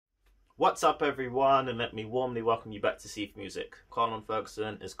What's up everyone, and let me warmly welcome you back to CEEF Music. Carlon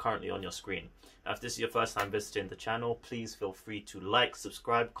Ferguson is currently on your screen. Now, if this is your first time visiting the channel, please feel free to like,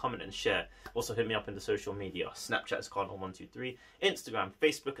 subscribe, comment and share. Also hit me up in the social media. Snapchat is Carlon123, Instagram,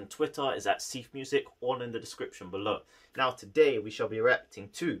 Facebook and Twitter is at CEEF Music, all in the description below. Now today we shall be reacting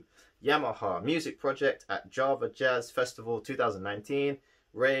to Yamaha music project at Java Jazz Festival 2019,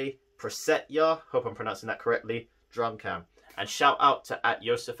 Ray Prasetya, hope I'm pronouncing that correctly, drum cam. And shout out to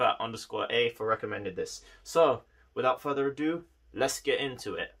 @Yosefat_A for recommending this. So, without further ado, let's get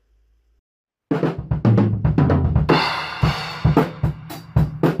into it. I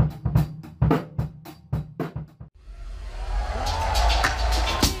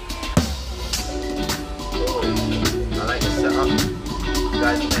like the setup. You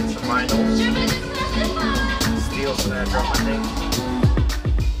guys playing some vinyl. Steel snare drum, I think.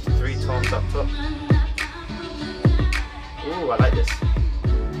 3 tones up top. Ooh, I like this.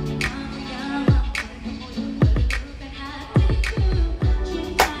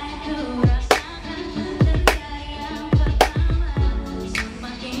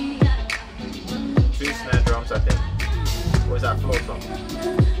 Two snare drums, I think. Or is that floor tom?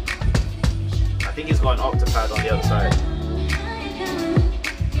 I think he's got an octopad on the other side.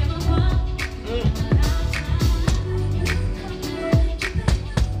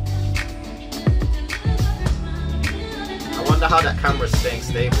 I wonder how that camera's staying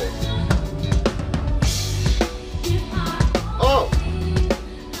stable. Oh!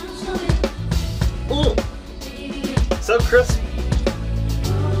 Ooh! So crisp!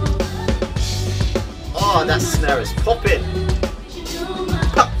 Oh, that snare is popping!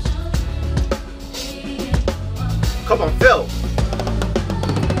 Pop. Come on, Phil!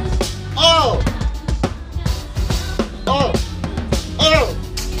 Oh! Oh! Oh!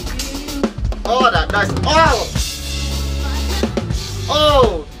 Oh, that nice! Oh!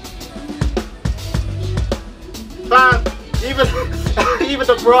 Oh! Man, even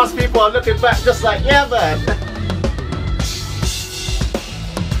the brass people are looking back just like, yeah man!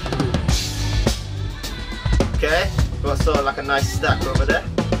 Okay, got sort of like a nice stack over there.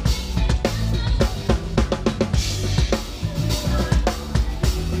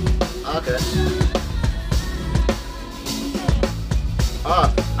 Okay.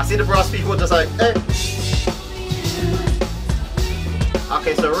 Ah, I see the brass people just like, eh.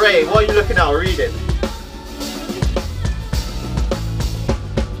 Okay, so Ray, what are you looking at reading?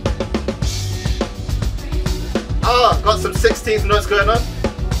 Oh, got some 16th notes going on.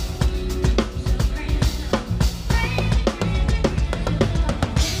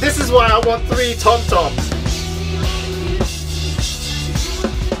 This is why I want 3 tom-toms.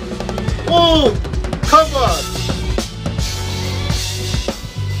 Ooh, come on.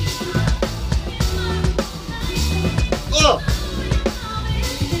 Oh.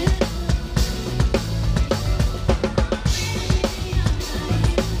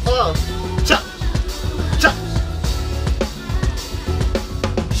 Oh, chop, chop.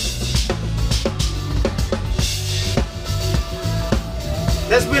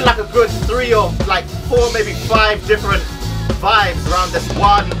 There's been like a good 3 or like 4, maybe 5 different vibes around this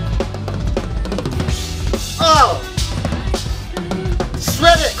one. Oh,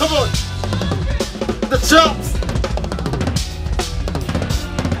 shred it! Come on, the chops.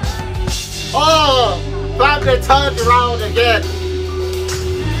 Oh, family turned around again.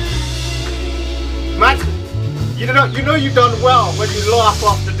 Man, you know you done well when you laugh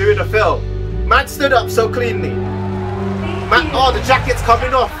after doing a film. Man stood up so cleanly. Man, oh, the jacket's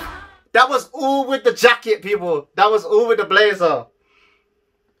coming off. That was all with the jacket, people. That was all with the blazer.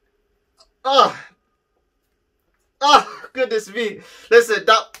 Oh, oh, goodness me. Listen,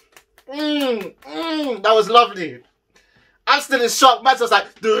 that was lovely. I'm still in shock. Man just like,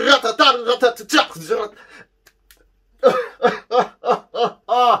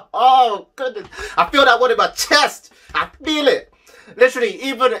 oh goodness, I feel that one in my chest. I feel it. Literally,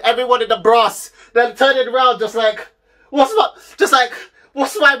 even everyone in the brass, they're turning around just like, what's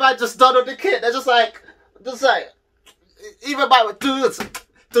my man just done on the kit? They're just like, even my dudes.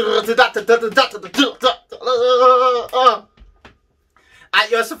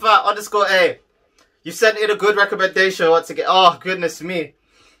 @Yosefat_A, you sent in a good recommendation once again. Oh goodness me.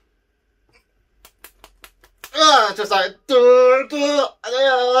 Just like,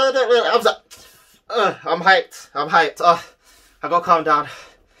 I'm hyped. I'm hyped. I gotta calm down.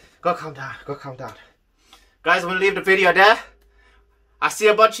 Gotta calm down. Guys, I'm gonna leave the video there. I see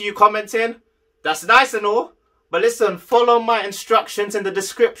a bunch of you commenting. That's nice and all. But listen, follow my instructions in the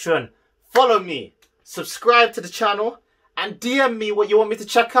description. Follow me. Subscribe to the channel. And DM me what you want me to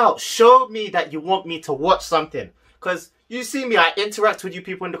check out. Show me that you want me to watch something. Because You see me, I interact with you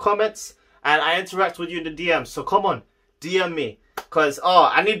people in the comments, and I interact with you in the DMs. So come on, DM me. Because,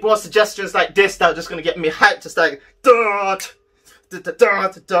 I need more suggestions like this that are just going to get me hyped. Just like, I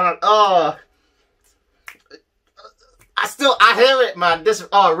hear it, man.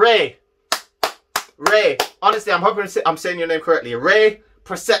 Ray. Honestly, I'm hoping I'm saying your name correctly. Ray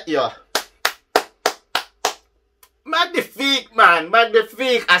Prasetya. Magnifique, man.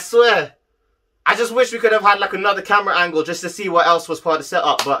 Magnifique, I swear. I just wish we could have had like another camera angle just to see what else was part of the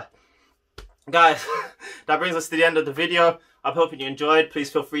setup. But, guys, that brings us to the end of the video. I'm hoping you enjoyed. Please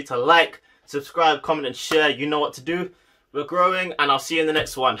feel free to like, subscribe, comment, and share. You know what to do. We're growing, and I'll see you in the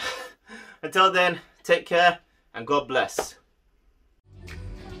next one. Until then, take care, and God bless.